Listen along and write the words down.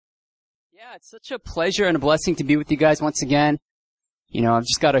Yeah, it's such a pleasure and a blessing to be with you guys once again. You know, I've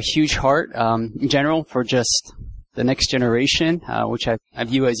just got a huge heart, in general for just the next generation, which I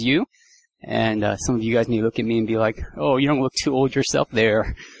view as you. And, some of you guys may look at me and be like, oh, you don't look too old yourself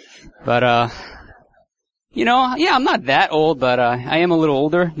there. But, you know, yeah, I'm not that old, but, I am a little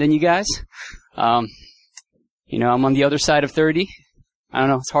older than you guys. You know, I'm on the other side of 30. I don't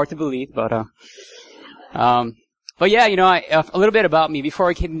know, it's hard to believe, but yeah, you know, a little bit about me. Before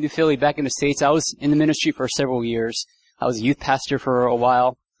I came to Philly, back in the States, I was in the ministry for several years. I was a youth pastor for a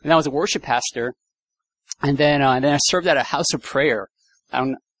while, and I was a worship pastor. And then I served at a house of prayer. I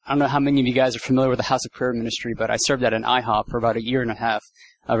don't know how many of you guys are familiar with the house of prayer ministry, but I served at an IHOP for about a year and a half,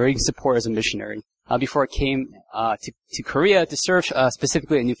 very support as a missionary, before I came, to Korea to serve,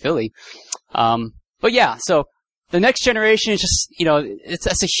 specifically in New Philly. But yeah, so the next generation is just, you know,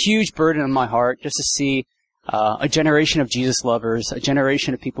 that's a huge burden on my heart, just to see a generation of Jesus lovers, a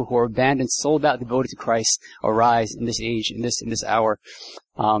generation of people who are abandoned, sold out, devoted to Christ, arise in this age, in this hour.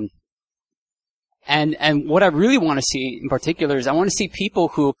 And what I really want to see in particular is I want to see people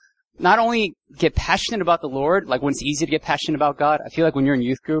who not only get passionate about the Lord, like when it's easy to get passionate about God. I feel like when you're in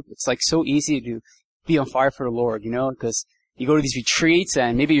youth group, it's like so easy to be on fire for the Lord, you know, because you go to these retreats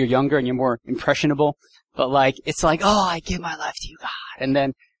and maybe you're younger and you're more impressionable, but like, it's like, oh, I give my life to you, God. And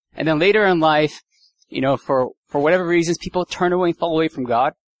then later in life, you know, for whatever reasons, people turn away and fall away from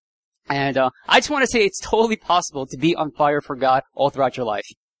God. And, I just want to say it's totally possible to be on fire for God all throughout your life.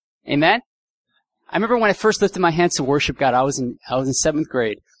 Amen? I remember when I first lifted my hands to worship God, I was in 7th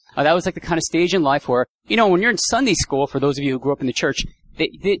grade. That was like the kind of stage in life where, you know, when you're in Sunday school, for those of you who grew up in the church,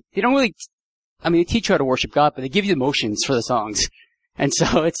 they don't really, I mean, they teach you how to worship God, but they give you the motions for the songs. And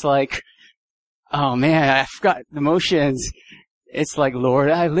so it's like, oh man, I forgot the motions. It's like, Lord,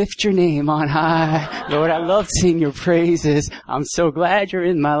 I lift your name on high. Lord, I love to sing your praises. I'm so glad you're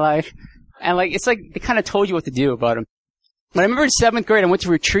in my life. And like, it's like they kind of told you what to do about them. But I remember in 7th grade, I went to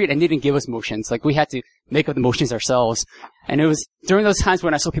retreat and they didn't give us motions. Like, we had to make up the motions ourselves. And it was during those times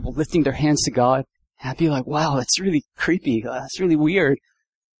when I saw people lifting their hands to God, and I'd be like, wow, that's really creepy. That's really weird.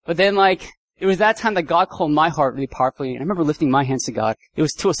 But then, like, it was that time that God called my heart really powerfully. And I remember lifting my hands to God. It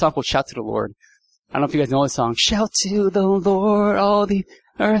was to a song called Shout to the Lord. I don't know if you guys know the song. Shout to the Lord, all the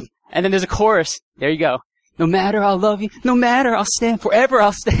earth. And then there's a chorus. There you go. No matter I'll love you. No matter I'll stand. Forever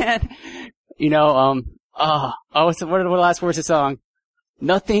I'll stand. You know, what are the last words of the song?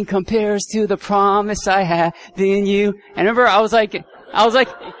 Nothing compares to the promise I have in you. And remember, I was like,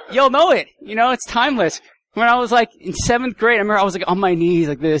 you'll know it. You know, it's timeless. When I was like in 7th grade, I remember I was like on my knees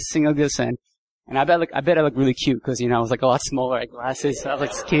like this, singing like this, and I bet I look really cute because, you know, I was like a lot smaller, I had glasses, so I was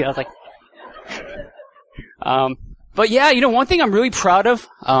like cute. I was like, but yeah, you know, one thing I'm really proud of,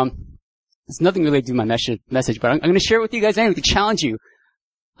 it's nothing really to do with my message, but I'm going to share it with you guys anyway to challenge you.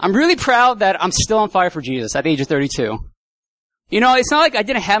 I'm really proud that I'm still on fire for Jesus at the age of 32. You know, it's not like I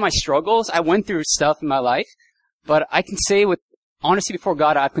didn't have my struggles. I went through stuff in my life, but I can say with honesty before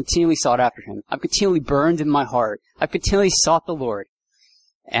God, I've continually sought after Him. I've continually burned in my heart. I've continually sought the Lord.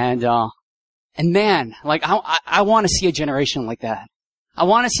 And man, like, I want to see a generation like that. I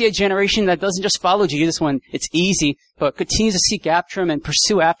want to see a generation that doesn't just follow Jesus when it's easy, but continues to seek after Him and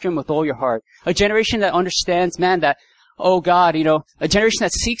pursue after Him with all your heart. A generation that understands, man, that, oh God, you know, a generation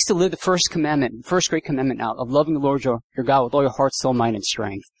that seeks to live the first commandment, the first great commandment now, of loving the Lord your God with all your heart, soul, mind, and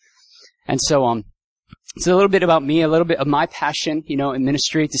strength. And so, it's a little bit about me, a little bit of my passion, you know, in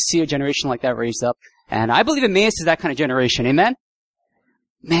ministry, to see a generation like that raised up. And I believe Emmaus is that kind of generation. Amen?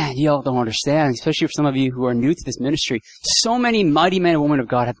 Man, y'all don't understand, especially for some of you who are new to this ministry. So many mighty men and women of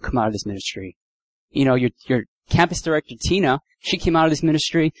God have come out of this ministry. You know, your campus director, Tina, she came out of this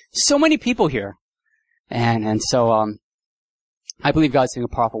ministry. So many people here. And so, I believe God's doing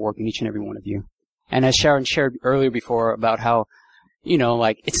a powerful work in each and every one of you. And as Sharon shared earlier before about how, you know,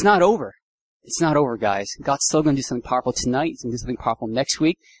 like, it's not over. It's not over, guys. God's still going to do something powerful tonight. He's going to do something powerful next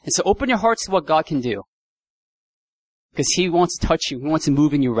week. And so open your hearts to what God can do. Because He wants to touch you. He wants to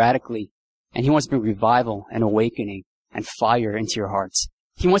move in you radically. And He wants to bring revival and awakening and fire into your hearts.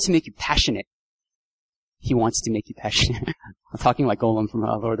 He wants to make you passionate. He wants to make you passionate. I'm talking like Gollum from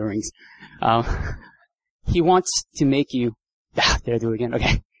Lord of the Rings. He wants to make you... did I do it again?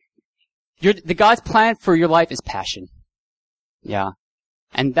 Okay. The God's plan for your life is passion. Yeah.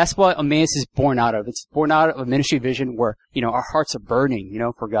 And that's what Emmaus is born out of. It's born out of a ministry vision where, you know, our hearts are burning, you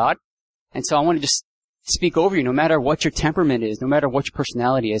know, for God. And so I want to just speak over you, no matter what your temperament is, no matter what your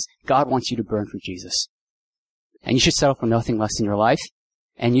personality is, God wants you to burn for Jesus. And you should settle for nothing less in your life.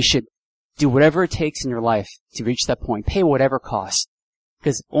 And you should do whatever it takes in your life to reach that point. Pay whatever cost.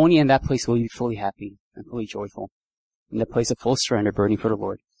 Because only in that place will you be fully happy and fully joyful. In the place of full surrender, burning for the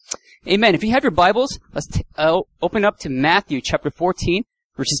Lord. Amen. If you have your Bibles, let's open up to Matthew chapter 14,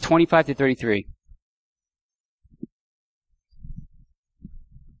 verses 25 to 33.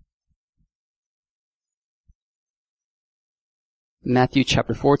 Matthew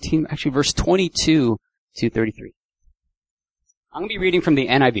chapter 14, actually verse 22 to 33. I'm going to be reading from the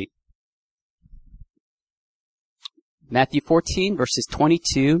NIV. Matthew 14, verses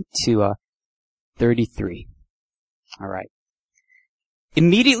 22 to 33. All right.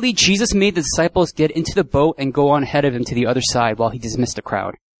 Immediately, Jesus made the disciples get into the boat and go on ahead of him to the other side while he dismissed the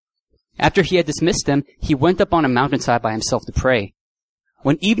crowd. After he had dismissed them, he went up on a mountainside by himself to pray.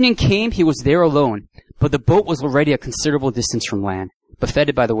 When evening came, he was there alone, but the boat was already a considerable distance from land,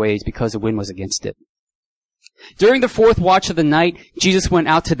 buffeted by the waves because the wind was against it. During the fourth watch of the night, Jesus went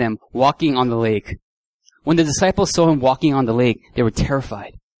out to them, walking on the lake. When the disciples saw him walking on the lake, they were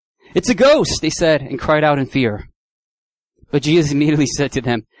terrified. "It's a ghost," they said, and cried out in fear. But Jesus immediately said to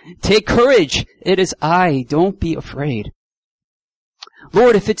them, "Take courage, it is I, don't be afraid."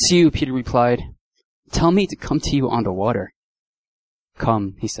 "Lord, if it's you," Peter replied, "tell me to come to you on the water."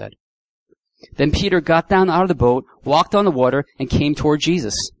 "Come," he said. Then Peter got down out of the boat, walked on the water, and came toward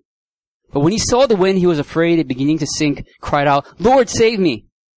Jesus. But when he saw the wind, he was afraid and beginning to sink, cried out, "Lord, save me."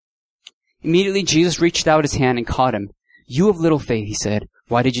 Immediately Jesus reached out his hand and caught him. "You of little faith," he said,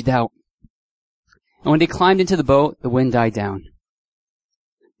 "why did you doubt?" And when they climbed into the boat, the wind died down.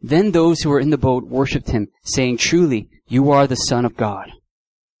 Then those who were in the boat worshipped him, saying, "Truly, you are the Son of God."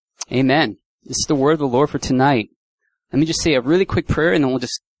 Amen. This is the word of the Lord for tonight. Let me just say a really quick prayer and then we'll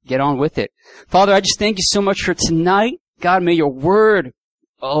just get on with it. Father, I just thank you so much for tonight. God, may your word,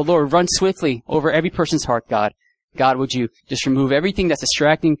 oh Lord, run swiftly over every person's heart, God. God, would you just remove everything that's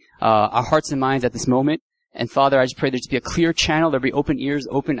distracting our hearts and minds at this moment. And Father, I just pray there to be a clear channel, there'll be open ears,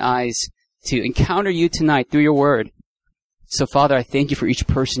 open eyes to encounter you tonight through your word. So Father, I thank you for each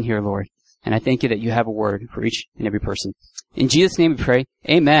person here, Lord. And I thank you that you have a word for each and every person. In Jesus' name we pray.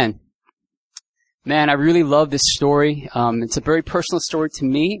 Amen. Man, I really love this story. It's a very personal story to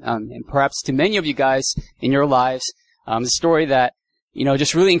me, and perhaps to many of you guys in your lives. A story that,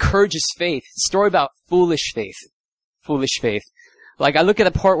 just really encourages faith. It's a story about foolish faith. Foolish faith. Like, I look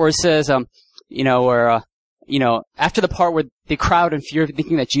at the part where it says, after the part where the crowd in fear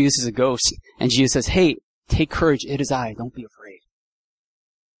thinking that Jesus is a ghost, and Jesus says, "Hey, take courage, it is I, don't be afraid."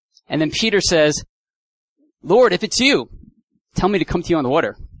 And then Peter says, "Lord, if it's you, tell me to come to you on the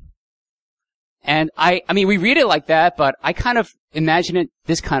water." And I mean, we read it like that, but I kind of imagine it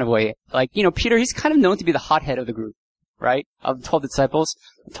this kind of way. Like, Peter, he's kind of known to be the hothead of the group, right? Of the 12 disciples,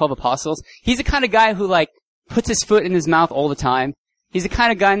 the 12 apostles. He's the kind of guy who, puts his foot in his mouth all the time. He's the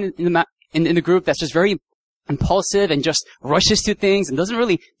kind of guy in the group that's just very impulsive and just rushes to things and doesn't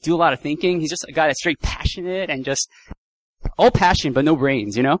really do a lot of thinking. He's just a guy that's very passionate and just all passion, but no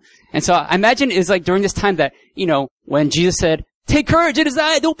brains, And so I imagine it's like during this time that, when Jesus said, "Take courage, it is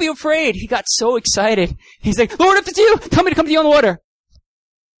I, don't be afraid," he got so excited. He's like, "Lord, if it's you, tell me to come to you on the water."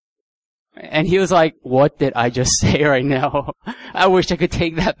 And he was like, "What did I just say right now? I wish I could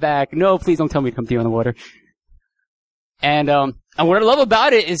take that back. No, please don't tell me to come to you on the water." And what I love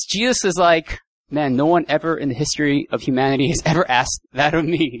about it is Jesus is like, man, no one ever in the history of humanity has ever asked that of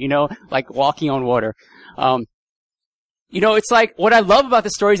me, like walking on water. It's like, what I love about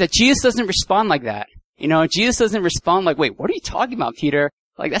the story is that Jesus doesn't respond like that. Jesus doesn't respond like, "Wait, what are you talking about, Peter?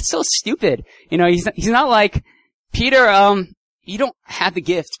 Like, that's so stupid." He's not like, "Peter, you don't have the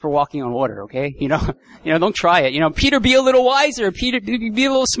gift for walking on water, okay? Don't try it. Peter, be a little wiser. Peter, be a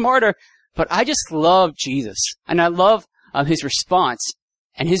little smarter." But I just love Jesus. And I love his response.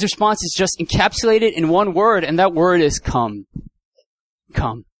 And his response is just encapsulated in one word, and that word is come.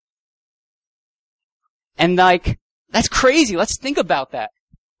 Come. And that's crazy. Let's think about that.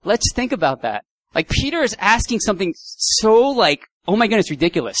 Like, Peter is asking something so oh my goodness,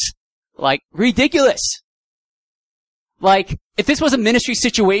 ridiculous. Ridiculous. If this was a ministry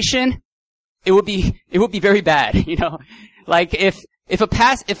situation, it would be very bad, If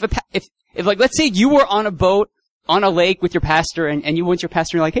let's say you were on a boat, on a lake with your pastor, and you went to your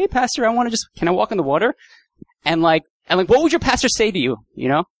pastor and you're like, "Hey pastor, can I walk in the water?" And what would your pastor say to you,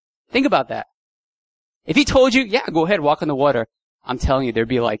 Think about that. If he told you, "Yeah, go ahead, walk in the water," I'm telling you,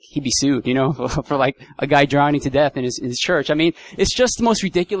 he'd be sued, for a guy drowning to death in his church. I mean, it's just the most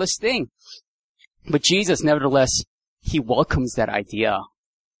ridiculous thing. But Jesus, nevertheless, he welcomes that idea.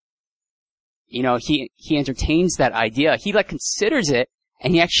 He entertains that idea. He considers it,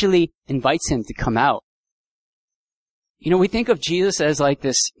 and he actually invites him to come out. We think of Jesus as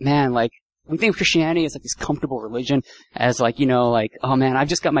this man, we think of Christianity as this comfortable religion, as oh man, I've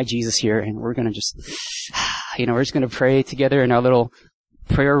just got my Jesus here, and we're gonna just, we're just gonna pray together in our little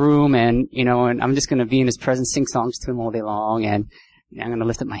prayer room and I'm just going to be in his presence, sing songs to him all day long, and I'm going to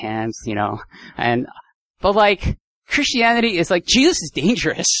lift up my hands, but like, Christianity is like, Jesus is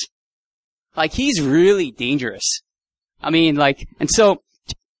dangerous. Like, he's really dangerous. I mean, like, and so,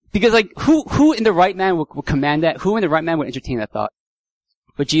 because like, who in the right man would command that? Who in the right man would entertain that thought?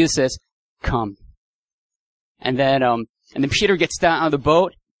 But Jesus says, come. And then Peter gets down out of the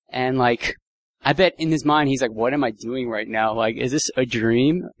boat, and like, I bet in his mind, he's like, what am I doing right now? Like, is this a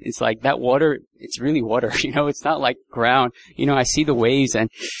dream? It's like, that water, it's really water, it's not like ground. I see the waves and,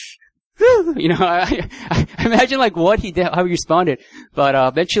 I imagine like what he did, how he responded. But,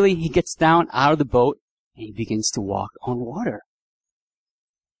 eventually he gets down out of the boat and he begins to walk on water.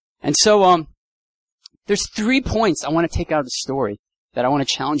 And so, there's 3 points I want to take out of the story that I want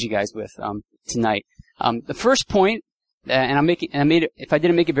to challenge you guys with, tonight. The first point, if I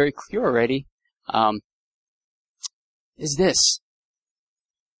didn't make it very clear already, is this.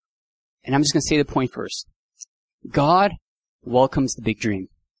 And I'm just going to say the point first. God welcomes the big dream.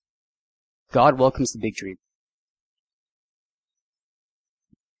 God welcomes the big dream.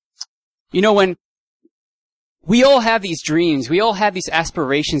 When we all have these dreams, we all have these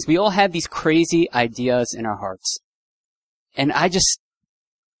aspirations, we all have these crazy ideas in our hearts. And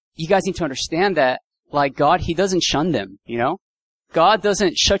you guys need to understand that, like, God, He doesn't shun them, God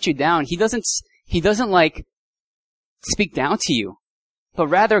doesn't shut you down. He doesn't like speak down to you. But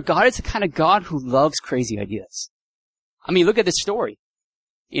rather, God is the kind of God who loves crazy ideas. I mean, look at this story.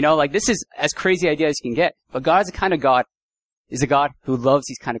 Like, this is as crazy idea as you can get. But God is the kind of God, is a God who loves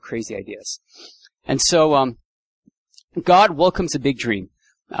these kind of crazy ideas. And so, God welcomes a big dream.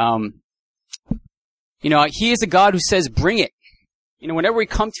 He is a God who says, bring it. Whenever we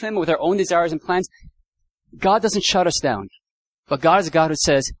come to Him with our own desires and plans, God doesn't shut us down. But God is a God who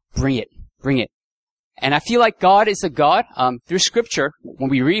says, bring it, bring it. And I feel like God is a God, through Scripture, when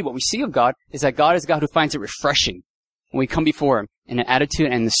we read what we see of God, is that God is a God who finds it refreshing when we come before Him in an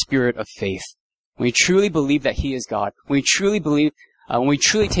attitude and the spirit of faith. When we truly believe that He is God. When we truly believe, when we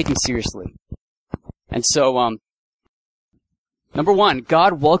truly take Him seriously. And so, number one,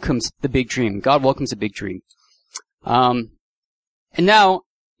 God welcomes the big dream. God welcomes a big dream. And now,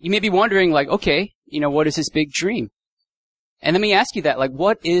 you may be wondering, like, okay, what is this big dream? And let me ask you that, like,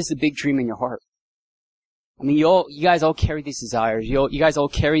 what is the big dream in your heart? I mean, you guys all carry these desires. You guys all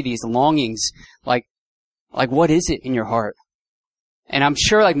carry these longings. Like, what is it in your heart? And I'm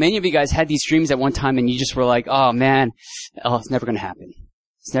sure, like, many of you guys had these dreams at one time and you just were like, oh man, it's never gonna happen.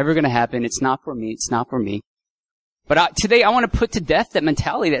 It's never gonna happen. It's not for me. It's not for me. But today I want to put to death that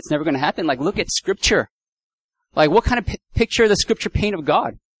mentality that's never gonna happen. Like, look at Scripture. Like, what kind of picture does Scripture paint of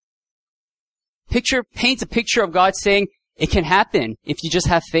God? Paints a picture of God saying, it can happen if you just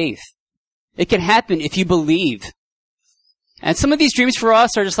have faith. It can happen if you believe. And some of these dreams for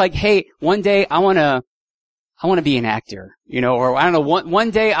us are just like, hey, one day I want to be an actor, or I don't know,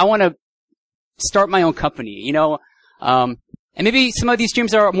 one day I want to start my own company, and maybe some of these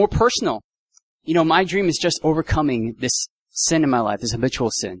dreams are more personal. My dream is just overcoming this sin in my life, this habitual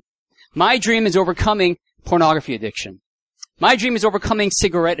sin. My dream is overcoming pornography addiction. My dream is overcoming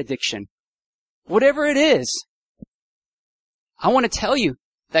cigarette addiction. Whatever it is, I want to tell you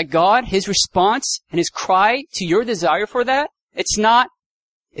that God, His response and His cry to your desire for that, it's never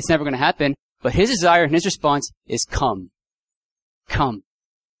going to happen, but His desire and His response is come. Come.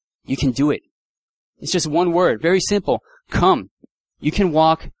 You can do it. It's just one word, very simple. Come. You can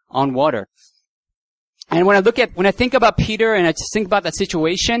walk on water. And when I think about Peter and I just think about that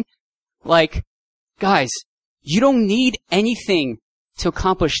situation, like, guys, you don't need anything to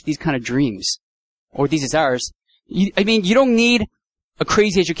accomplish these kind of dreams or these desires. You don't need a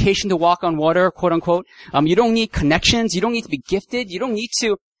crazy education to walk on water, quote unquote. You don't need connections. You don't need to be gifted. You don't need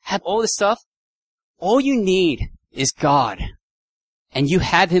to have all this stuff. All you need is God. And you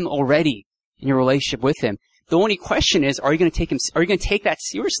have Him already in your relationship with Him. The only question is, are you going to take that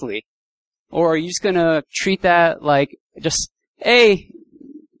seriously? Or are you just going to treat that like just, hey,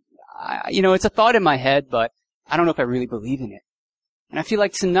 it's a thought in my head, but I don't know if I really believe in it. And I feel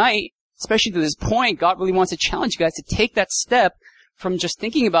like tonight, especially to this point, God really wants to challenge you guys to take that step from just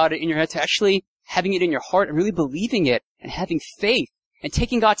thinking about it in your head to actually having it in your heart and really believing it and having faith and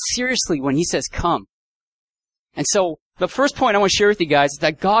taking God seriously when He says come. And so the first point I want to share with you guys is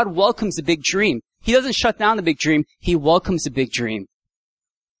that God welcomes the big dream. He doesn't shut down the big dream. He welcomes the big dream.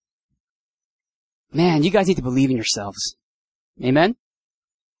 Man, you guys need to believe in yourselves. Amen?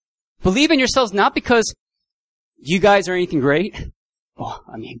 Believe in yourselves not because you guys are anything great. Oh,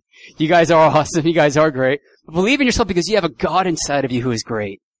 you guys are awesome. You guys are great. But believe in yourself because you have a God inside of you who is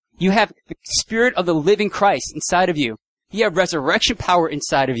great. You have the Spirit of the living Christ inside of you. You have resurrection power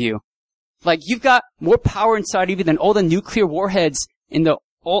inside of you. Like, you've got more power inside of you than all the nuclear warheads in the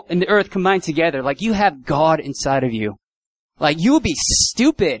earth combined together. Like, you have God inside of you. Like, you would be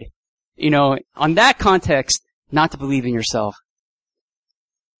stupid, on that context, not to believe in yourself.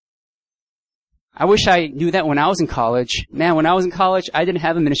 I wish I knew that when I was in college. Man, when I was in college, I didn't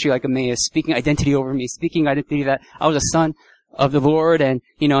have a ministry like Emmaus, speaking identity over me, speaking identity that I was a son of the Lord and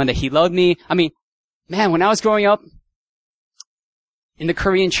that He loved me. I mean, man, when I was growing up in the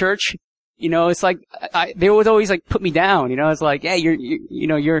Korean church, it's like, they would always like put me down, it's like, hey,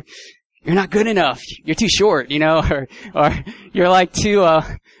 you're not good enough. You're too short, or you're like too,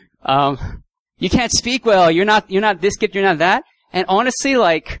 you can't speak well. You're not this gifted, you're not that. And honestly,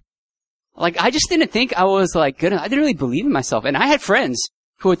 like I just didn't think I was like good enough. I didn't really believe in myself. And I had friends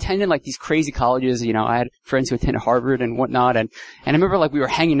who attended like these crazy colleges, I had friends who attended Harvard and whatnot. And I remember like we were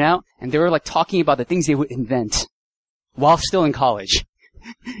hanging out and they were like talking about the things they would invent while still in college.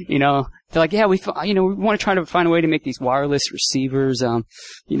 They're like, yeah, we want to try to find a way to make these wireless receivers, and,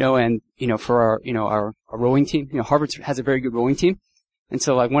 for our rowing team. Harvard has a very good rowing team. And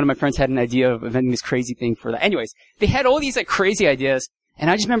so like one of my friends had an idea of inventing this crazy thing for that. Anyways, they had all these like crazy ideas. And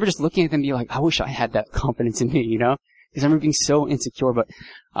I just remember just looking at them and being like, I wish I had that confidence in me, because I remember being so insecure. But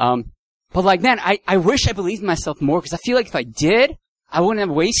like, man, I wish I believed in myself more because I feel like if I did, I wouldn't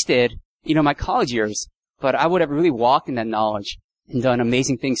have wasted, my college years. But I would have really walked in that knowledge and done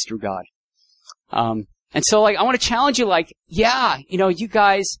amazing things through God. And so like, I want to challenge you like, yeah, you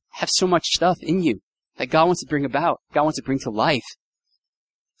guys have so much stuff in you that God wants to bring about, God wants to bring to life.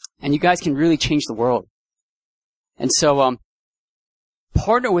 And you guys can really change the world. And so,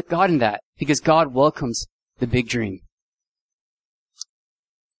 partner with God in that because God welcomes the big dream.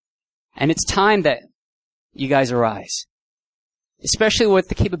 And it's time that you guys arise. Especially with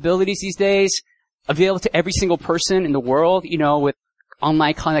the capabilities these days available to every single person in the world, with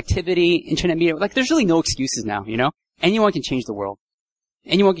online connectivity, internet media. Like, there's really no excuses now, Anyone can change the world.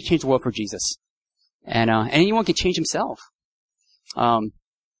 Anyone can change the world for Jesus. And anyone can change himself. But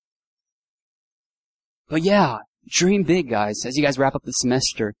yeah, dream big, guys. As you guys wrap up the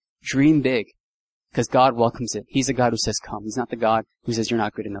semester, dream big. Because God welcomes it. He's the God who says come. He's not the God who says you're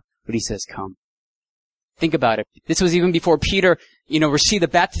not good enough, but He says come. Think about it. This was even before Peter, received the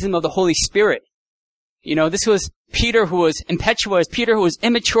baptism of the Holy Spirit. This was Peter who was impetuous, Peter who was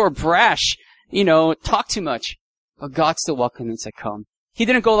immature, brash, talked too much. But God still welcomed him and said come. He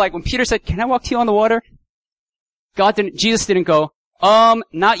didn't go like, when Peter said, can I walk to you on the water? Jesus didn't go,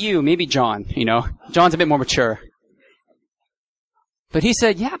 not you, maybe John, John's a bit more mature. But he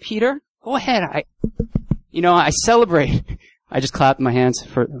said, yeah, Peter, go ahead. I celebrate. I just clapped my hands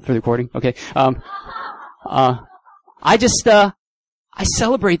for the recording. Okay. I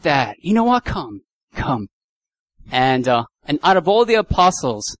celebrate that. You know what? Come. And out of all the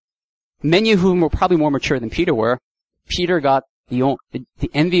apostles, many of whom were probably more mature than Peter were, Peter got the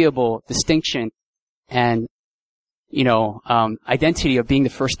enviable distinction and, identity of being the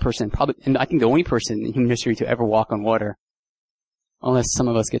first person, probably, and I think the only person in human history to ever walk on water. Unless some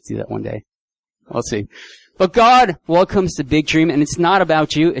of us get to do that one day. We'll see. But God welcomes the big dream, and it's not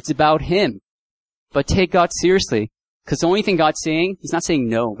about you, it's about Him. But take God seriously. Because the only thing God's saying, He's not saying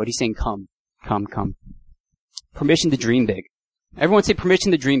no, but He's saying come. Come. Permission to dream big. Everyone say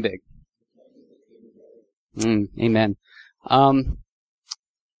permission to dream big. Amen.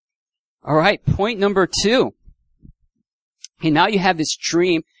 Alright, point number 2. Okay, now you have this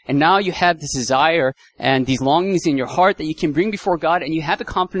dream, and now you have this desire and these longings in your heart that you can bring before God, and you have the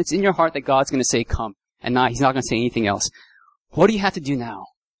confidence in your heart that God's going to say come, and He's not going to say anything else. What do you have to do now?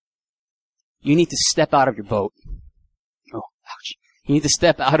 You need to step out of your boat. Oh, ouch. You need to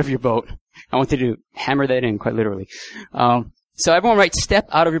step out of your boat. I want you to hammer that in, quite literally. So everyone write, step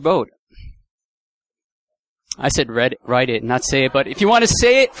out of your boat. I said write it, not say it, but if you want to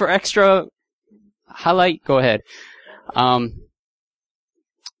say it for extra highlight, go ahead.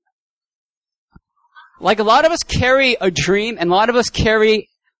 Like a lot of us carry a dream, and a lot of us carry,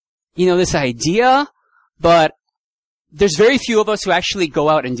 this idea, but there's very few of us who actually go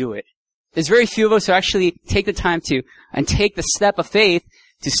out and do it. There's very few of us who actually take the time to, and take the step of faith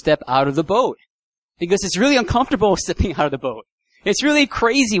to step out of the boat. Because it's really uncomfortable stepping out of the boat. It's really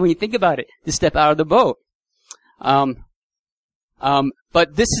crazy when you think about it, to step out of the boat.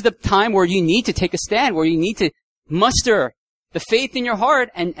 But this is the time where you need to take a stand, where you need to muster the faith in your heart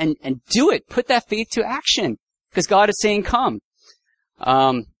and do it. Put that faith to action. Because God is saying come.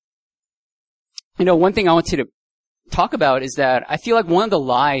 One thing I want you to talk about is that I feel like one of the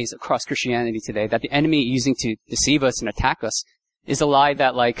lies across Christianity today that the enemy is using to deceive us and attack us is a lie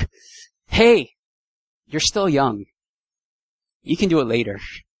that like, hey, you're still young. you can do it later.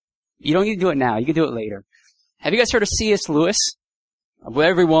 You don't need to do it now. You can do it later. Have you guys heard of C.S. Lewis? A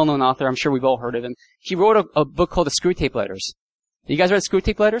very well-known author. I'm sure we've all heard of him. He wrote a book called The Screwtape Letters. You guys read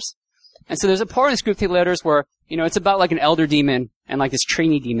Screwtape Letters? And so there's a part in Screwtape Letters where, it's about like an elder demon and like this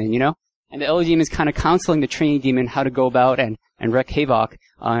trainee demon, And the elder demon is kind of counseling the trainee demon how to go about and wreak havoc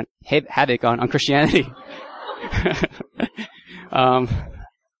on Christianity.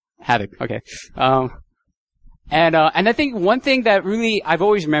 Havoc, okay. And I think one thing that really I've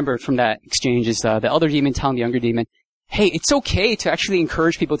always remembered from that exchange is the elder demon telling the younger demon, hey, it's okay to actually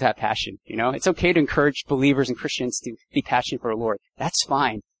encourage people to have passion, It's okay to encourage believers and Christians to be passionate for the Lord. That's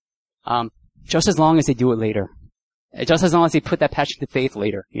fine. Just as long as they do it later. Just as long as they put that passion to faith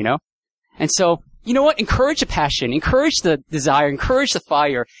later, And so, you know what? Encourage the passion, encourage the desire, encourage the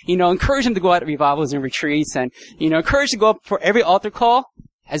fire, encourage them to go out at revivals and retreats and, encourage to go up for every altar call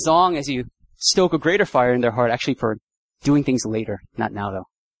as long as you stoke a greater fire in their heart actually for doing things later, not now though.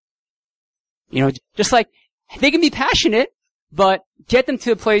 Just like they can be passionate, but get them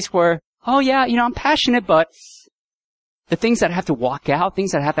to a place where, oh yeah, I'm passionate, but the things that I have to walk out,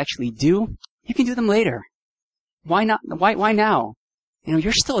 things that I have to actually do, you can do them later. Why not? Why now?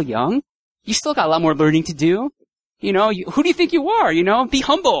 You're still young. You still got a lot more learning to do. Who do you think you are? Be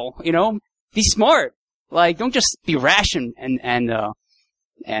humble. Be smart. Like, don't just be rash and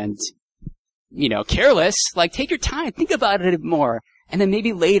careless. Like, take your time. Think about it a bit more. And then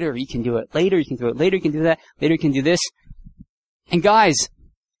maybe later you can do it. Later you can do it. Later you can do that. Later you can do this. And guys,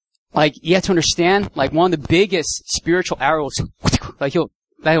 like, you have to understand, like, one of the biggest spiritual arrows, like,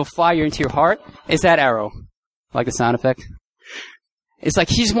 that'll fire into your heart is that arrow. Like the sound effect. It's like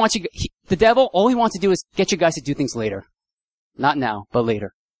he just wants you, the devil, all he wants to do is get you guys to do things later. Not now, but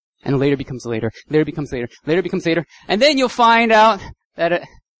later. And later becomes later. Later becomes later. Later becomes later. And then you'll find out that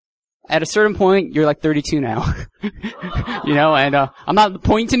at a certain point, you're like 32 now. And I'm not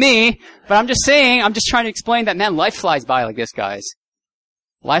pointing to me, but I'm just saying, I'm just trying to explain that, man, life flies by like this, guys.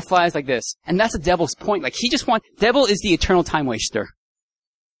 Life flies like this. And that's the devil's point. Like, devil is the eternal time waster.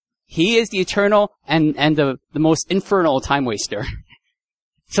 He is the eternal and the most infernal time waster.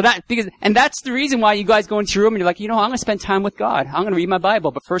 So and that's the reason why you guys go into your room and you're like, I'm going to spend time with God. I'm going to read my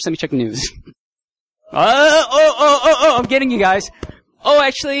Bible, but first let me check the news. I'm getting you guys. Oh,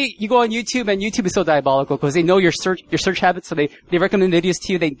 actually, you go on YouTube and YouTube is so diabolical because they know your search habits, so they recommend videos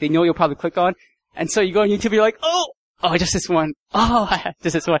to you they know you'll probably click on. And so you go on YouTube and you're like, oh, just this one. Oh,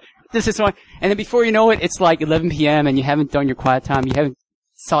 just this one. And then before you know it, it's like 11 p.m. and you haven't done your quiet time. You haven't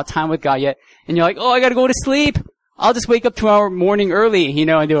sought time with God yet. And you're like, oh, I gotta go to sleep. I'll just wake up 2 hours morning early, and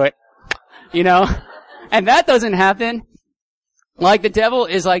do it. And that doesn't happen. Like, the devil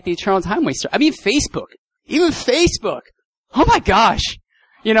is like the eternal time waster. I mean, even Facebook. Oh my gosh.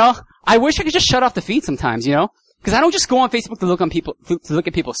 I wish I could just shut off the feed sometimes, Because I don't just go on Facebook to look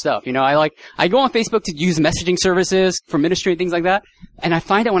at people's stuff, I go on Facebook to use messaging services for ministry and things like that. And I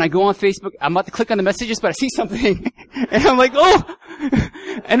find out when I go on Facebook, I'm about to click on the messages, but I see something. And I'm like, oh!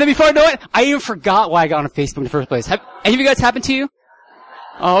 And then before I know it, I even forgot why I got on Facebook in the first place. Have any of you guys happened to you?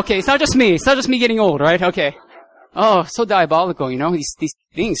 Oh, okay. It's not just me. It's not just me getting old, right? Okay. Oh, so diabolical, these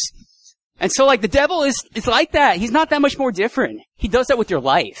things. And so, like, the devil is like that. He's not that much more different. He does that with your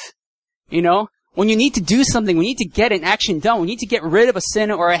life. When you need to do something, we need to get an action done. We need to get rid of a sin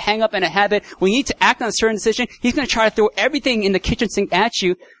or a hang-up and a habit. We need to act on a certain decision. He's going to try to throw everything in the kitchen sink at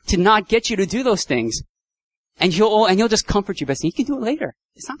you to not get you to do those things. And he'll just comfort you by saying, you can do it later.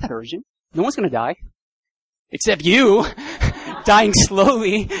 It's not that urgent. No one's going to die. Except you, dying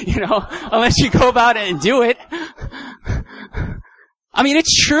slowly, unless you go about it and do it. I mean,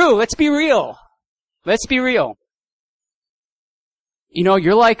 it's true. Let's be real. Your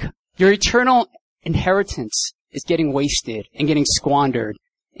eternal inheritance is getting wasted and getting squandered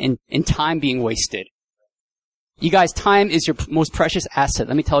and time being wasted. You guys, time is your most precious asset.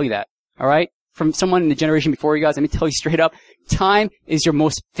 Let me tell you that. All right? From someone in the generation before you guys, let me tell you straight up, time is your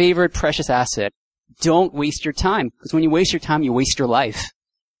most favorite precious asset. Don't waste your time. Because when you waste your time, you waste your life.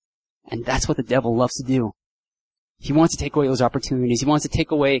 And that's what the devil loves to do. He wants to take away those opportunities. He wants to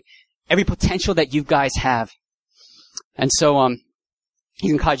take away every potential that you guys have. And so,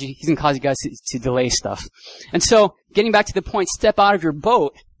 he's gonna cause you guys to delay stuff. And so, getting back to the point, step out of your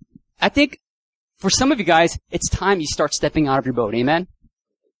boat. I think, for some of you guys, it's time you start stepping out of your boat. Amen?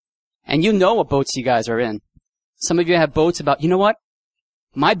 And you know what boats you guys are in. Some of you have boats about, you know what?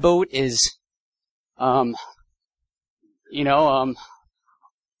 My boat is,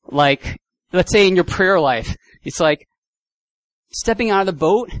 like, let's say in your prayer life, it's like, stepping out of the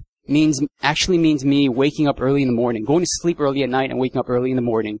boat means me waking up early in the morning, going to sleep early at night and waking up early in the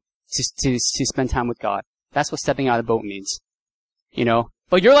morning to spend time with God. That's what stepping out of the boat means.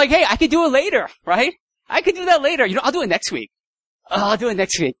 But you're like, hey, I could do it later, right? I could do that later. I'll do it next week. Oh, I'll do it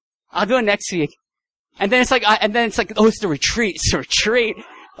next week. I'll do it next week. And then it's like, oh, it's the retreat. It's the retreat.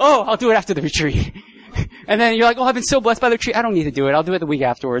 Oh, I'll do it after the retreat. And then you're like, oh, I've been so blessed by the retreat. I don't need to do it. I'll do it the week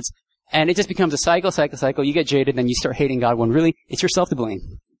afterwards. And it just becomes a cycle. You get jaded, then you start hating God when really it's yourself to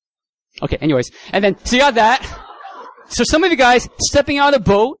blame. Okay, anyways. And then, so you got that. So some of you guys, stepping out of the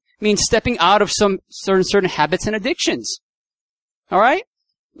boat means stepping out of some certain habits and addictions. Alright?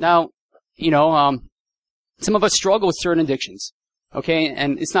 Now, some of us struggle with certain addictions. Okay?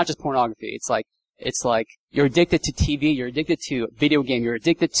 And it's not just pornography. It's like you're addicted to TV, you're addicted to video game, you're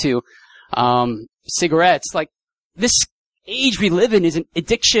addicted to cigarettes. Like, this age we live in is an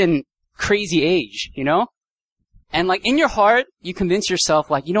addiction crazy age, And like, in your heart, you convince yourself,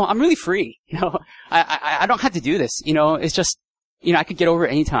 like, I'm really free. I don't have to do this. It's just, I could get over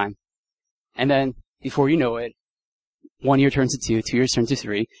it anytime. And then, before you know it, 1 year turns to 2 years turns to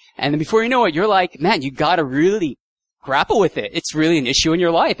 3. And then before you know it, you're like, man, you gotta really grapple with it. It's really an issue in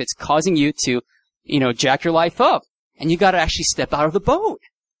your life. It's causing you to, jack your life up. And you gotta actually step out of the boat.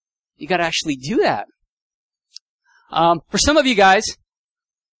 You gotta actually do that. For some of you guys,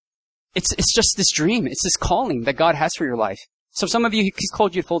 it's just this dream. It's this calling that God has for your life. So some of you, He's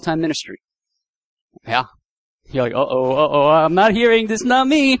called you to full-time ministry. Yeah. You're like, I'm not hearing this, not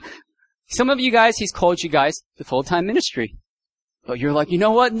me. Some of you guys, He's called you guys to full-time ministry. But you're like, you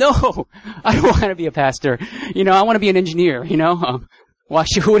know what? No, I don't want to be a pastor. I want to be an engineer, Why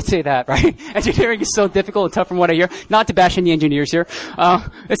who would say that, right? Engineering is so difficult and tough from what I hear. Not to bash any engineers here.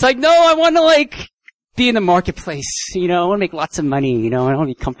 It's like, no, I want to be in the marketplace, I want to make lots of money, I want to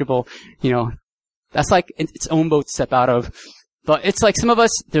be comfortable, That's like its own boat to step out of. But it's like some of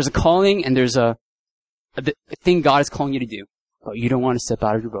us, there's a calling and there's a thing God is calling you to do. But you don't want to step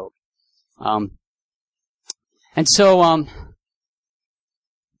out of your boat. And so,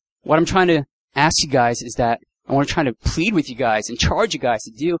 what I'm trying to ask you guys is that I want to try to plead with you guys and charge you guys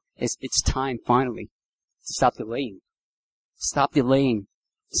to do is it's time finally to stop delaying. Stop delaying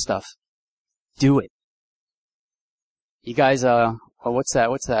stuff. Do it. You guys, what's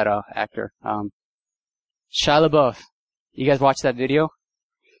that actor? Shia LaBeouf. You guys watch that video?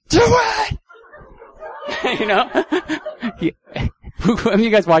 Do it! Who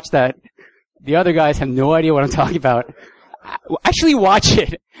you guys watch that? The other guys have no idea what I'm talking about. Actually watch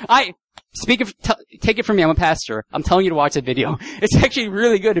it. Take it from me, I'm a pastor. I'm telling you to watch that video. It's actually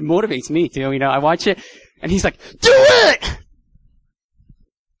really good. It motivates me too, I watch it, and he's like, do it!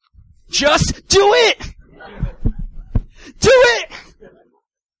 Just do it! Do it!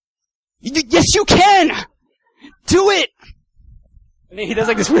 Yes, you can! Do it! And then he does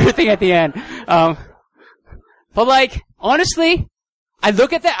this weird thing at the end. But honestly, I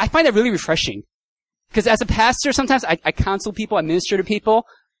look at that, I find that really refreshing. Because as a pastor, sometimes I counsel people, I minister to people,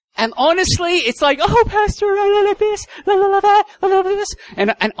 and honestly, it's like, oh, pastor, I love this, I love that, I love this.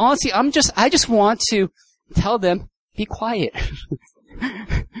 And honestly, I just want to tell them, be quiet.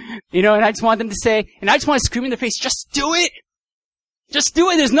 And I just want them to say, and I just want to scream in their face, just do it! Just do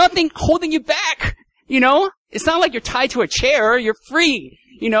it! There's nothing holding you back! It's not like you're tied to a chair, you're free!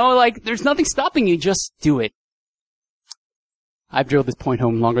 There's nothing stopping you, just do it. I've drilled this point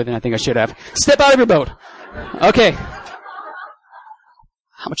home longer than I think I should have. Step out of your boat! Okay.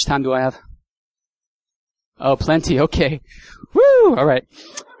 How much time do I have? Oh, plenty, okay. Woo! Alright.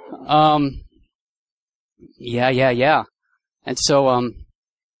 Yeah. And so,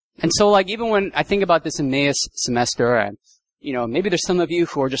 even when I think about this Emmaus semester, and, maybe there's some of you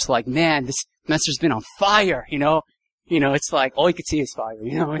who are just like, man, this semester's been on fire, it's like, all you can see is fire,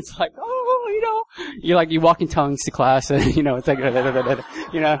 it's like, you walk in tongues to class, and, it's like,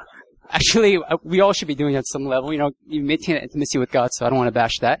 actually, we all should be doing it at some level, you maintain intimacy with God, so I don't want to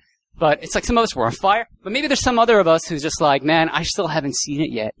bash that. But it's like some of us were on fire, but maybe there's some other of us who's just like, man, I still haven't seen it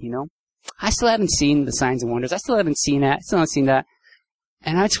yet, I still haven't seen the signs and wonders. I still haven't seen that. I still haven't seen that.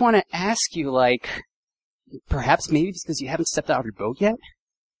 And I just want to ask you, perhaps maybe it's because you haven't stepped out of your boat yet.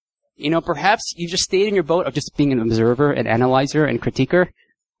 Perhaps you just stayed in your boat of just being an observer, an analyzer, and critiquer,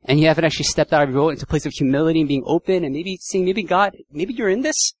 and you haven't actually stepped out of your boat into a place of humility and being open and maybe seeing, maybe God, maybe you're in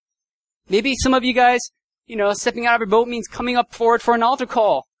this. Maybe some of you guys, stepping out of your boat means coming up forward for an altar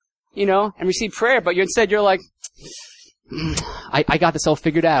call, and receive prayer, but instead you're like, I got this all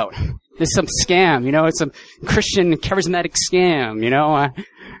figured out. This is some scam, it's some Christian charismatic scam,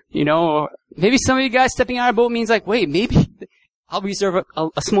 maybe some of you guys stepping out of the boat means wait, maybe I'll reserve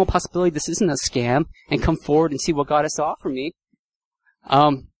a small possibility this isn't a scam and come forward and see what God has to offer me.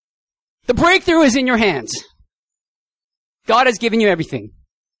 The breakthrough is in your hands. God has given you everything.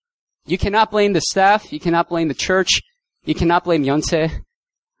 You cannot blame the staff. You cannot blame the church. You cannot blame Yonsei.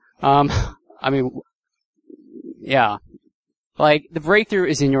 Yeah. Like, the breakthrough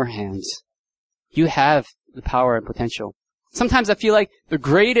is in your hands. You have the power and potential. Sometimes I feel like the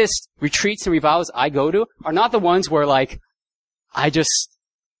greatest retreats and revivals I go to are not the ones where, like, I just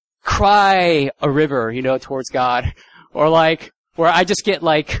cry a river, towards God. Or, like, where I just get,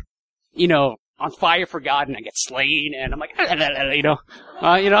 like, on fire for God and I get slain and I'm like,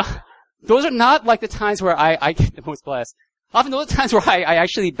 Those are not, like, the times where I get the most blessed. Often those are times where I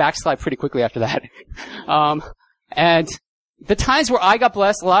actually backslide pretty quickly after that. And the times where I got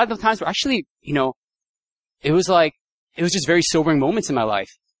blessed, a lot of the times were actually, it was just very sobering moments in my life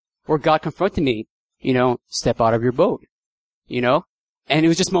where God confronted me, step out of your boat, and it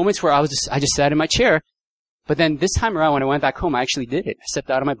was just moments where I just sat in my chair. But then this time around when I went back home, I actually did it. I stepped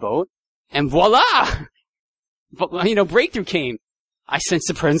out of my boat and voila! Breakthrough came. I sensed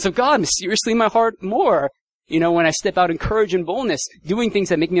the presence of God mysteriously in my heart more, when I step out in courage and boldness, doing things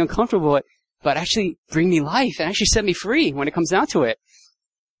that make me uncomfortable, but actually bring me life and actually set me free when it comes down to it.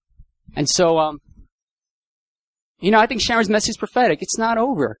 And so, I think Sharon's message is prophetic. It's not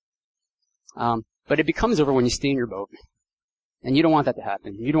over. But it becomes over when you stay in your boat. And you don't want that to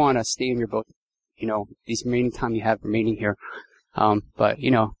happen. You don't want to stay in your boat, these remaining time you have remaining here. But, if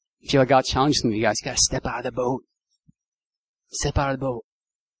you feel like God challenges some of you guys, you gotta step out of the boat. Step out of the boat.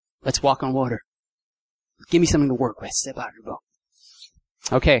 Let's walk on water. Give me something to work with. Step out of your boat.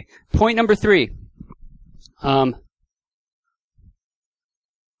 Okay. Point number 3.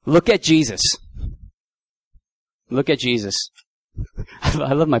 Look at Jesus. Look at Jesus.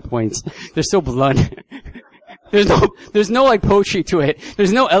 I love my points. They're so blunt. There's no like poetry to it.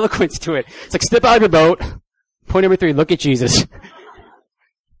 There's no eloquence to it. It's like step out of your boat. Point number 3, look at Jesus.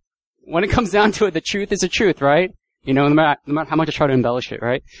 When it comes down to it, the truth is the truth, right? No matter how much I try to embellish it,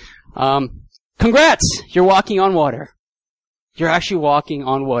 right? Congrats! You're walking on water. You're actually walking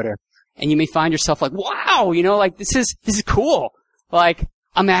on water. And you may find yourself like, wow, this is cool. Like,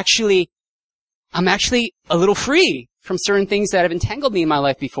 I'm actually a little free from certain things that have entangled me in my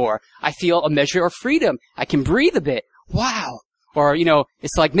life before. I feel a measure of freedom. I can breathe a bit. Wow. Or,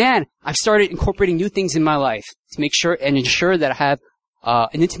 it's like, man, I've started incorporating new things in my life to make sure and ensure that I have a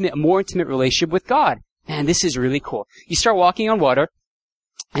more intimate relationship with God. Man, this is really cool. You start walking on water,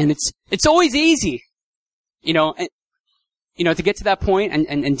 and it's always easy, to get to that point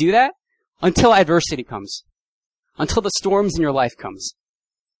and do that until adversity comes. Until the storms in your life comes.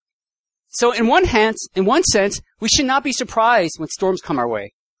 So in one sense, we should not be surprised when storms come our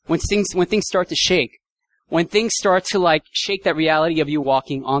way. When things start to shake. When things start to shake that reality of you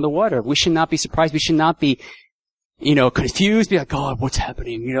walking on the water. We should not be surprised. We should not be, confused, be like, God, what's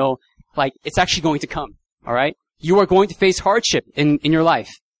happening? It's actually going to come. Alright? You are going to face hardship in your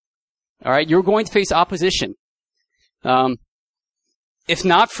life. Alright? You're going to face opposition. If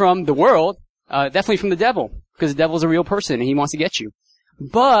not from the world, definitely from the devil. Because the devil's a real person and he wants to get you.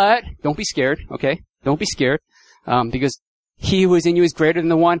 But, don't be scared, okay? Don't be scared. Because he who is in you is greater than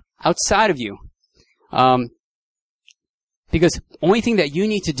the one outside of you. Because the only thing that you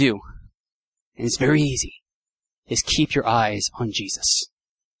need to do, and it's very easy, is keep your eyes on Jesus.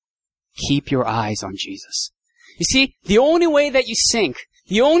 Keep your eyes on Jesus. You see, the only way that you sink,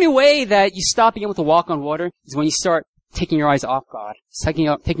 the only way that you stop being able to walk on water is when you start taking your eyes off God,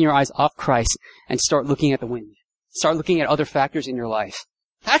 taking your eyes off Christ, and start looking at the wind. Start looking at other factors in your life.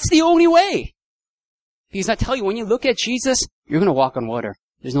 That's the only way. Because I tell you, when you look at Jesus, you're going to walk on water.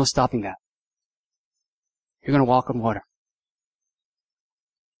 There's no stopping that. You're going to walk on water.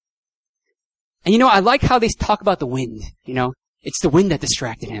 And I like how they talk about the wind, It's the wind that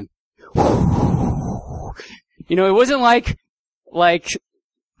distracted him. It wasn't like, I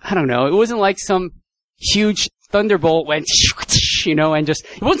don't know, it wasn't like some huge thunderbolt went, and just,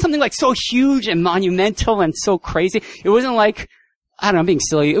 it wasn't something like so huge and monumental and so crazy. It wasn't like, I don't know, I'm being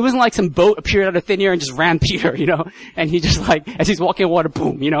silly. It wasn't like some boat appeared out of thin air and just ran Peter, and he just as he's walking on water,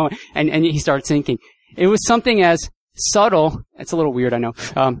 boom, and he started sinking. It was something as subtle, it's a little weird, I know,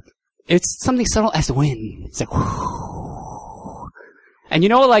 it's something subtle as the wind. It's like, whoo. And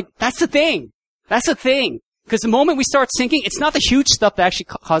that's the thing. That's the thing. Because the moment we start sinking, it's not the huge stuff that actually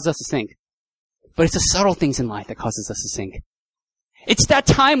causes us to sink. But it's the subtle things in life that causes us to sink. It's that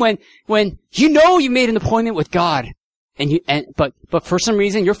time when you made an appointment with God. But for some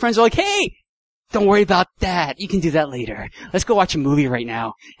reason, your friends are like, hey, don't worry about that. You can do that later. Let's go watch a movie right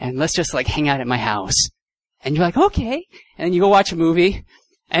now. And let's just hang out at my house. And you're like, okay. And then you go watch a movie.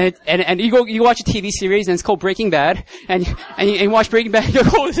 And you watch a TV series and it's called Breaking Bad, and you watch Breaking Bad and you're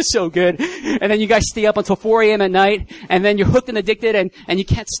like, oh, this is so good. And then you guys stay up until 4 a.m. at night, and then you're hooked and addicted, and you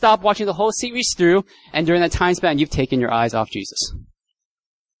can't stop watching the whole series through, and during that time span, you've taken your eyes off Jesus.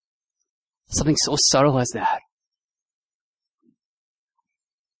 Something so subtle as that.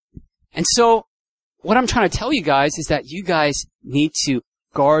 And so, what I'm trying to tell you guys is that you guys need to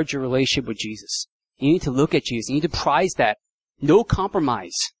guard your relationship with Jesus. You need to look at Jesus. You need to prize that. No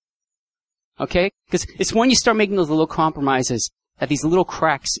compromise. Okay? Because it's when you start making those little compromises that these little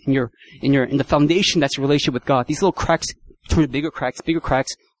cracks in the foundation that's your relationship with God, these little cracks turn to bigger cracks,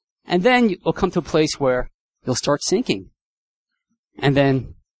 and then you'll come to a place where you'll start sinking. And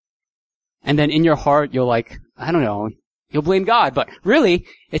then in your heart, you'll like, I don't know, you'll blame God. But really,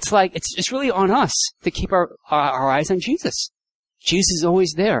 it's like, it's really on us to keep our eyes on Jesus. Jesus is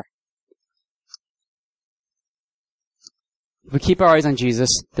always there. If we keep our eyes on Jesus,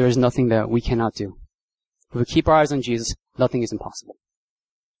 there is nothing that we cannot do. If we keep our eyes on Jesus, nothing is impossible.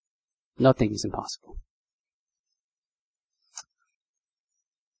 Nothing is impossible.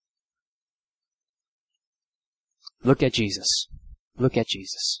 Look at Jesus. Look at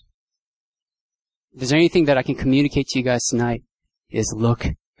Jesus. If there's anything that I can communicate to you guys tonight, is look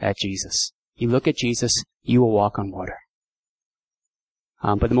at Jesus. You look at Jesus, you will walk on water.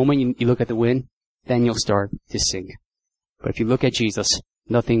 But the moment you look at the wind, then you'll start to sink. But if you look at Jesus,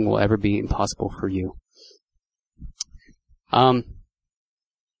 nothing will ever be impossible for you.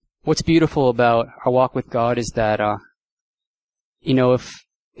 What's beautiful about our walk with God is that,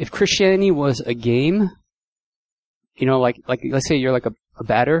 if Christianity was a game, like let's say you're like a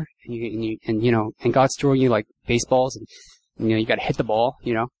batter, and God's throwing you like baseballs, and you gotta hit the ball,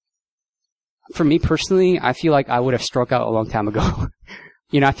 For me personally, I feel like I would have struck out a long time ago.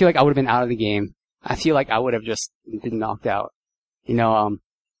 I feel like I would have been out of the game. I feel like I would have just been knocked out.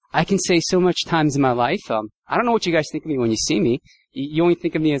 I can say so much times in my life, I don't know what you guys think of me when you see me. You only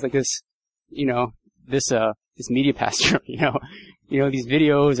think of me as like this, this media pastor, these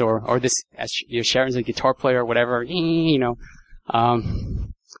videos or this, Sharon's a guitar player or whatever,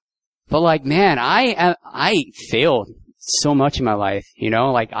 but like, man, I failed so much in my life,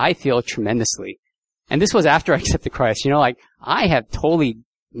 I failed tremendously. And this was after I accepted Christ, I have totally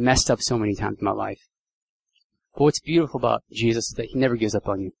messed up so many times in my life. But what's beautiful about Jesus is that He never gives up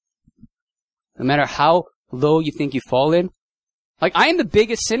on you. No matter how low you think you've fallen, like I am the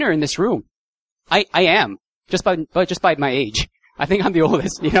biggest sinner in this room. I am. Just by my age. I think I'm the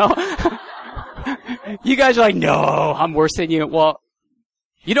oldest, You guys are like, no, I'm worse than you. Well,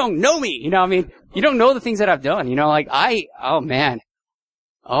 you don't know me, you don't know the things that I've done, oh man,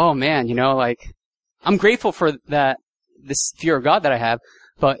 I'm grateful for this fear of God that I have.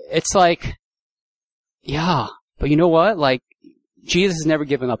 But it's like, yeah, but you know what? Like, Jesus has never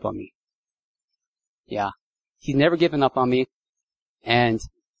given up on me. Yeah. He's never given up on me. And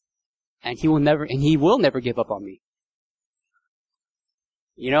he will never give up on me.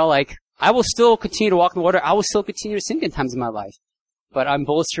 I will still continue to walk in the water. I will still continue to sink in times in my life. But I'm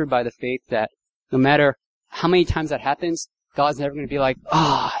bolstered by the faith that no matter how many times that happens, God's never going to be like,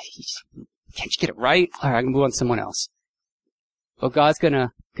 can't you get it right? All right, I can move on to someone else. But God's going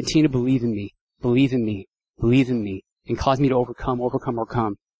to continue to believe in me, and cause me to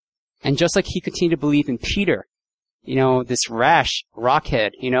overcome. And just like He continued to believe in Peter, this rash,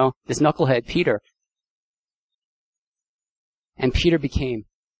 rockhead, this knucklehead Peter. And Peter became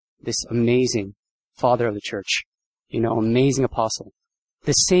this amazing father of the church, amazing apostle.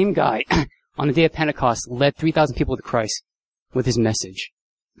 The same guy, on the day of Pentecost, led 3,000 people to Christ with his message.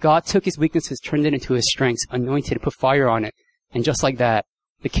 God took his weaknesses, turned it into his strengths, anointed it, put fire on it. And just like that,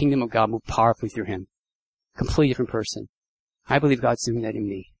 the kingdom of God moved powerfully through him. Completely different person. I believe God's doing that in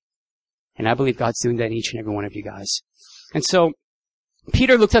me. And I believe God's doing that in each and every one of you guys. And so,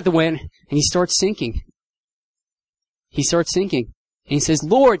 Peter looked at the wind, and he starts sinking. And he says,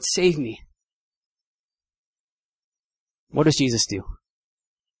 Lord, save me. What does Jesus do?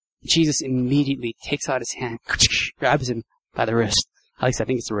 Jesus immediately takes out his hand, grabs him by the wrist. At least I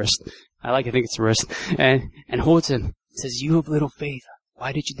think it's the wrist. I think it's the wrist. And holds him. Says, you have little faith.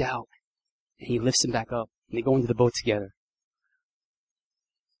 Why did you doubt? And he lifts him back up. And they go into the boat together.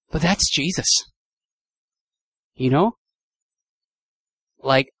 But that's Jesus.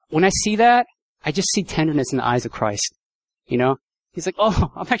 Like, when I see that, I just see tenderness in the eyes of Christ. He's like,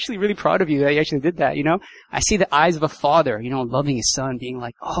 oh, I'm actually really proud of you that you actually did that, I see the eyes of a father, loving his son, being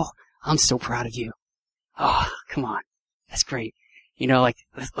like, oh, I'm so proud of you. Oh, come on. That's great.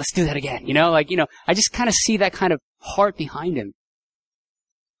 Let's do that again. I just kind of see that kind of heart behind him.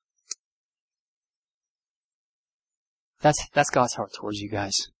 That's God's heart towards you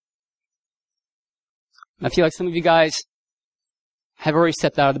guys. I feel like some of you guys have already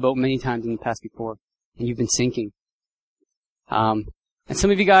stepped out of the boat many times in the past before, and you've been sinking. And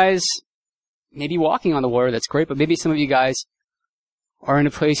some of you guys may be walking on the water, that's great, but maybe some of you guys are in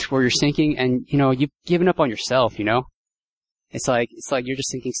a place where you're sinking and, you've given up on yourself, It's like you're just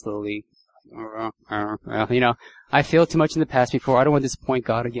sinking slowly. I failed too much in the past before. I don't want to disappoint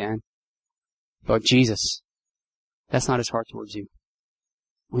God again. But Jesus, that's not his heart towards you.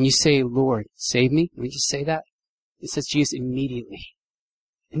 When you say, Lord, save me, when you just say that, it says Jesus immediately,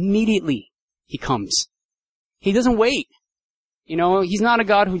 he comes. He doesn't wait. He's not a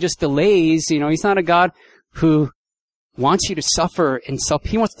God who just delays. He's not a God who wants you to suffer and suffer.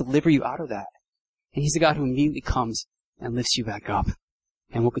 He wants to deliver you out of that. And he's a God who immediately comes and lifts you back up.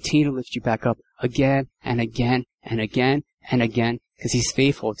 And will continue to lift you back up again and again and again and again, because he's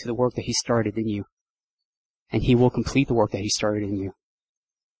faithful to the work that he started in you. And he will complete the work that he started in you.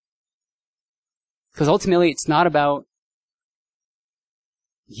 Because ultimately, it's not about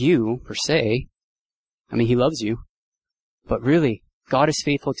you, per se. I mean, he loves you. But really, God is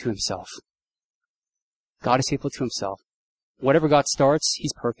faithful to himself. God is faithful to himself. Whatever God starts,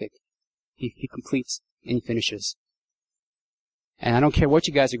 he's perfect. He completes and he finishes. And I don't care what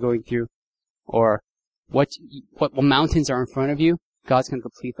you guys are going through or what mountains are in front of you, God's going to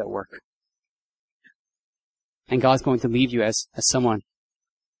complete that work. And God's going to leave you as someone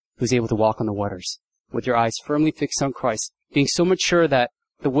who's able to walk on the waters with your eyes firmly fixed on Christ, being so mature that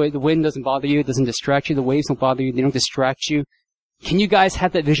the wind doesn't bother you, it doesn't distract you, the waves don't bother you, they don't distract you. Can you guys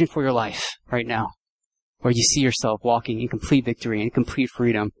have that vision for your life right now, where you see yourself walking in complete victory and complete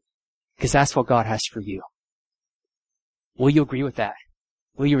freedom? Because that's what God has for you. Will you agree with that?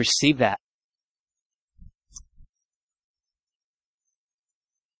 Will you receive that?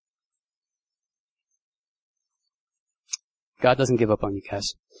 God doesn't give up on you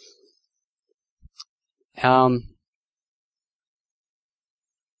guys.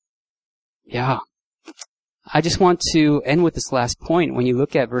 Yeah. I just want to end with this last point. When you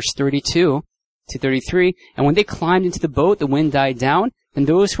look at verse 32 to 33, and when they climbed into the boat, the wind died down, and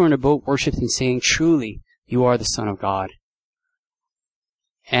those who were in the boat worshipped him, saying, truly, you are the Son of God.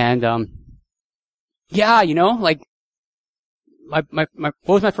 And, yeah, what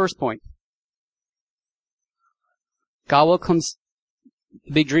was my first point? God welcomes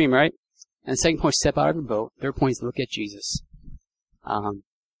the big dream, right? And the second point, step out of the boat. Third point is look at Jesus.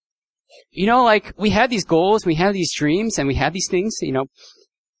 We have these goals, we have these dreams, and we have these things,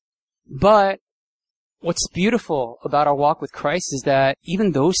 but what's beautiful about our walk with Christ is that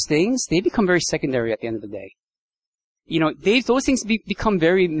even those things, they become very secondary at the end of the day. Those things become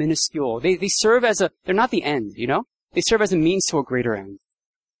very minuscule. They serve as they're not the end, They serve as a means to a greater end.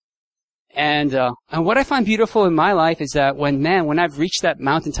 And what I find beautiful in my life is that when I've reached that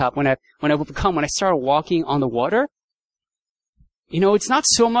mountaintop, when I started walking on the water, it's not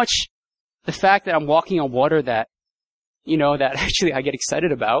so much the fact that I'm walking on water that actually I get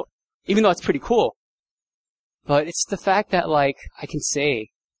excited about, even though it's pretty cool. But it's the fact that, I can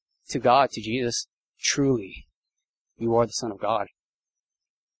say to God, to Jesus, truly, you are the Son of God.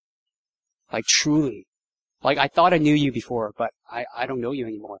 Truly. I thought I knew you before, but I don't know you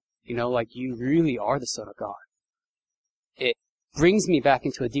anymore. You really are the Son of God. It brings me back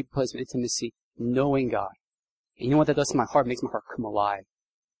into a deep place of intimacy, knowing God. And you know what that does to my heart? It makes my heart come alive.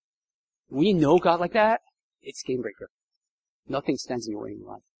 When you know God like that, it's game breaker. Nothing stands in your way in your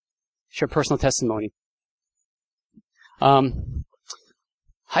life. Share personal testimony.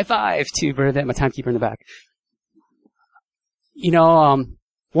 High five to Bernadette, my timekeeper in the back.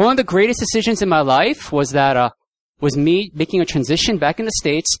 One of the greatest decisions in my life was me making a transition back in the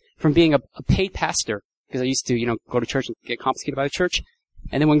States from being a paid pastor, because I used to, go to church and get confiscated by the church.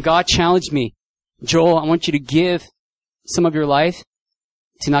 And then when God challenged me, Joel, I want you to give some of your life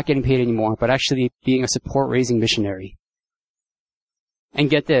to not getting paid anymore, but actually being a support-raising missionary. And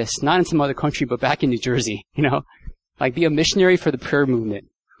get this, not in some other country, but back in New Jersey, be a missionary for the prayer movement.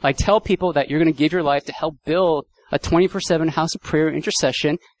 Tell people that you're going to give your life to help build a 24/7 house of prayer and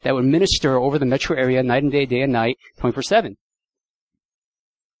intercession that would minister over the metro area night and day and night, 24/7.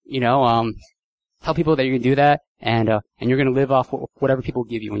 Tell people that you're going to do that, and you're going to live off whatever people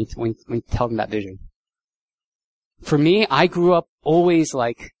give you when you tell them that vision. For me, I grew up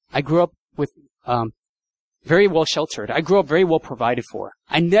with, very well sheltered. I grew up very well provided for.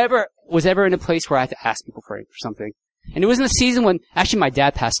 I never was ever in a place where I had to ask people for something. And it was in the season when actually my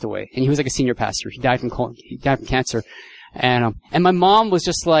dad passed away, and he was a senior pastor. He died from cancer. And my mom was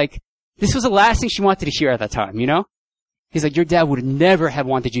just this was the last thing she wanted to hear at that time, He's like, your dad would never have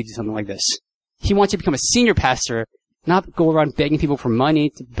wanted you to do something like this. He wants you to become a senior pastor not go around begging people for money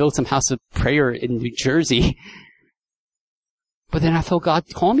to build some house of prayer in New Jersey. But then I felt God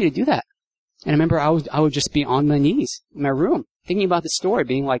calling me to do that. And I remember I would just be on my knees in my room, thinking about the story,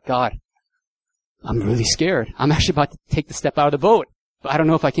 being like, God, I'm really scared. I'm actually about to take the step out of the boat, but I don't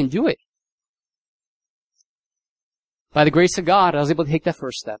know if I can do it. By the grace of God, I was able to take that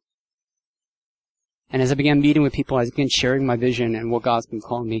first step. And as I began meeting with people, as I began sharing my vision and what God's been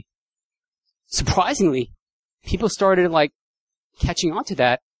calling me, surprisingly, people started catching on to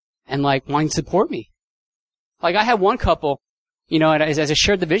that and wanting to support me. I had one couple, and as I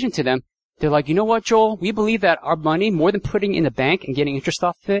shared the vision to them, they're like, you know what, Joel? We believe that our money, more than putting in the bank and getting interest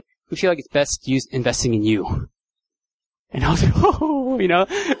off of it, we feel like it's best used investing in you. And I was like, oh, it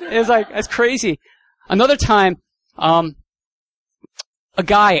was that's crazy. Another time, a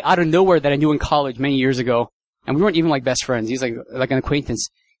guy out of nowhere that I knew in college many years ago, and we weren't even best friends. He was like an acquaintance.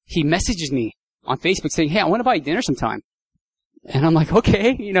 He messages me on Facebook saying, hey, I want to buy you dinner sometime. And I'm like,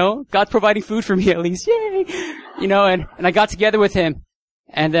 okay, God's providing food for me at least. Yay. And I got together with him.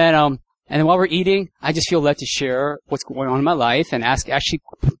 And then while we're eating, I just feel led to share what's going on in my life and ask actually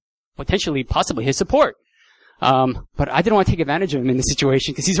potentially, possibly his support. But I didn't want to take advantage of him in this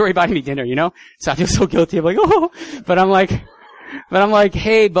situation because he's already buying me dinner, So I feel so guilty. I'm like, oh, but I'm like,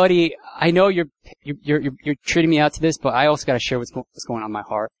 hey, buddy, I know you're treating me out to this, but I also got to share what's going on in my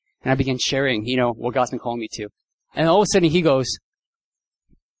heart. And I began sharing, what God's been calling me to. And all of a sudden he puts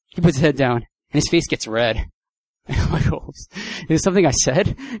his head down and his face gets red. And I'm like, oh, is this something I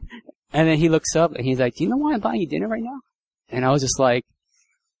said? And then he looks up and he's like, do you know why I'm buying you dinner right now? And I was just like,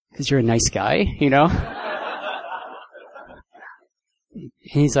 because you're a nice guy, And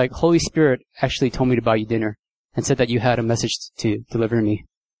he's like, Holy Spirit actually told me to buy you dinner and said that you had a message to deliver to me.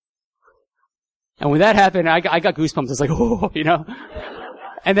 And when that happened, I got goosebumps. I was like, oh,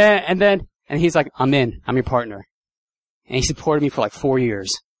 And he's like, I'm your partner. And he supported me for 4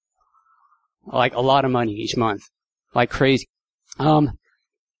 years. A lot of money each month. Crazy.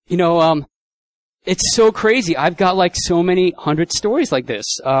 It's so crazy. I've got so many 100 stories like this.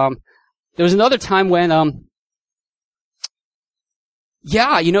 There was another time when,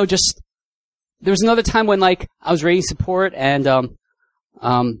 there was another time when I was raising support and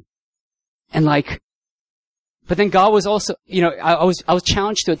but then God was also, I was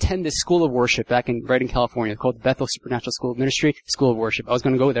challenged to attend this school of worship back in Redding, California, called the Bethel Supernatural School of Ministry, School of Worship. I was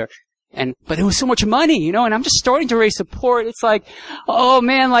going to go there. But it was so much money, and I'm just starting to raise support. It's oh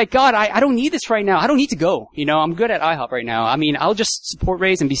man, God, I don't need this right now. I don't need to go. I'm good at IHOP right now. I mean, I'll just support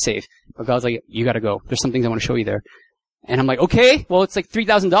raise and be safe. But God's like, you gotta go. There's some things I want to show you there. And I'm like, okay, well, it's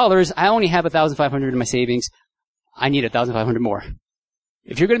 $3,000. I only have $1,500 in my savings. I need $1,500 more.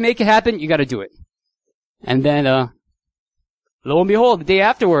 If you're gonna make it happen, you gotta do it. And then, lo and behold, the day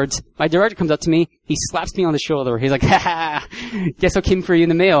afterwards, my director comes up to me. He slaps me on the shoulder. He's like, ha, guess what came for you in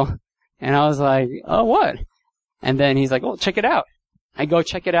the mail? And I was like, oh, what? And then he's like, oh, check it out. I go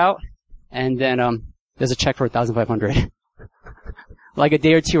check it out. And then, there's a check for $1,500. A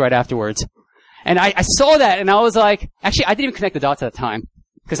day or two right afterwards. And I saw that and I was like, actually, I didn't even connect the dots at the time.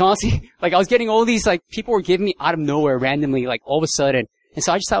 Because honestly, I was getting all these, people were giving me out of nowhere randomly, all of a sudden. And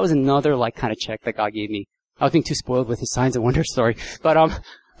so I just thought it was another, kind of check that God gave me. I was being too spoiled with his signs and wonders story. But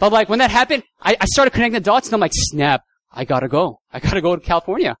when that happened, I started connecting the dots and I'm like, snap, I gotta go. I gotta go to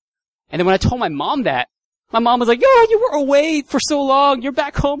California. And then when I told my mom that, my mom was like, yo, you were away for so long. You're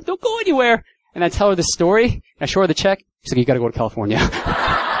back home. Don't go anywhere. And I tell her the story. And I show her the check. She's like, you gotta go to California.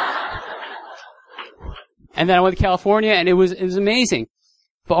 And then I went to California and it was amazing.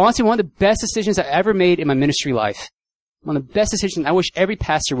 But honestly, one of the best decisions I ever made in my ministry life, one of the best decisions, I wish every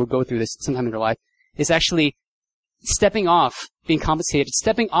pastor would go through this sometime in their life, is actually stepping off, being compensated,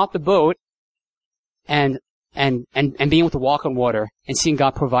 stepping off the boat and being able to walk on water and seeing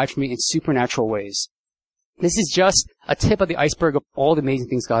God provide for me in supernatural ways. This is just a tip of the iceberg of all the amazing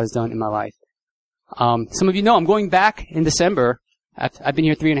things God has done in my life. Some of you know I'm going back in December. I've been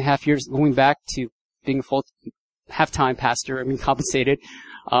here 3.5 years, going back to being a full half-time pastor. I'm being compensated.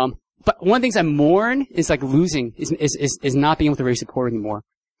 But one of the things I mourn is losing, is not being able to raise support anymore.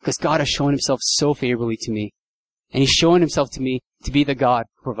 Because God has shown himself so favorably to me. And he's shown himself to me to be the God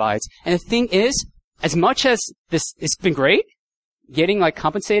who provides. And the thing is, as much as it's been great, getting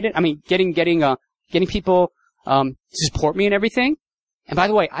compensated, getting people, to support me and everything. And by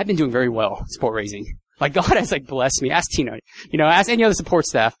the way, I've been doing very well support raising. God has blessed me. Ask Tina, ask any other support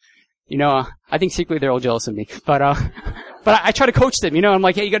staff. I think secretly they're all jealous of me. But I try to coach them, I'm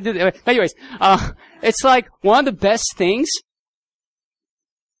like, hey, you gotta do that. Anyways, it's one of the best things.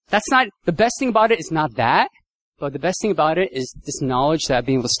 The best thing about it is not that, but the best thing about it is this knowledge that I've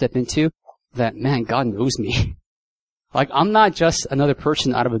been able to step into that, man, God knows me. Like, I'm not just another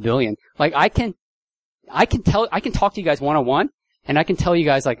person out of a billion. Like, I can talk to you guys one-on-one, and I can tell you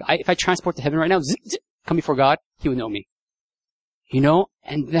guys, like, if I transport to heaven right now, come before God, He would know me. You know?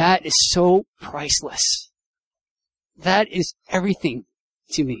 And that is so priceless. That is everything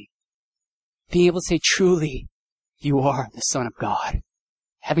to me. Being able to say, truly, you are the Son of God.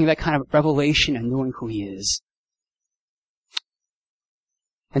 Having that kind of revelation and knowing who He is.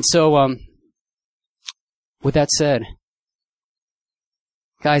 And so, with that said,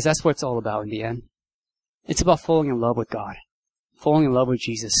 guys, that's what it's all about in the end. It's about falling in love with God. Falling in love with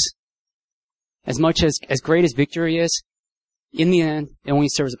Jesus. As much as great as victory is, in the end, it only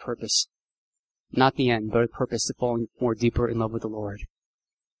serves a purpose. Not the end, but a purpose to fall more deeper in love with the Lord.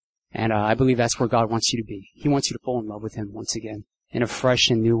 And I believe that's where God wants you to be. He wants you to fall in love with Him once again, in a fresh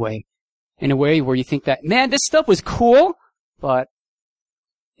and new way. In a way where you think that, man, this stuff was cool, but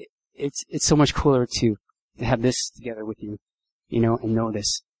it's so much cooler to have this together with you, you know, and know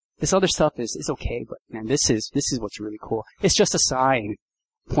this. This other stuff is okay, but man, this is what's really cool. It's just a sign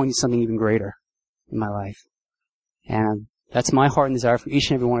pointing to something even greater in my life. And that's my heart and desire for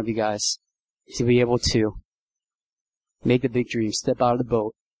each and every one of you guys, to be able to make the big dream, step out of the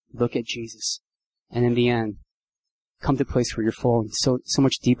boat, look at Jesus, and in the end, come to a place where you're falling so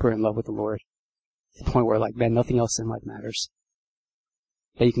much deeper in love with the Lord, to the point where, like, man, nothing else in life matters.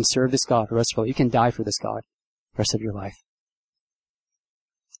 That you can serve this God the rest of your life. You can die for this God the rest of your life.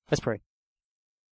 Let's pray.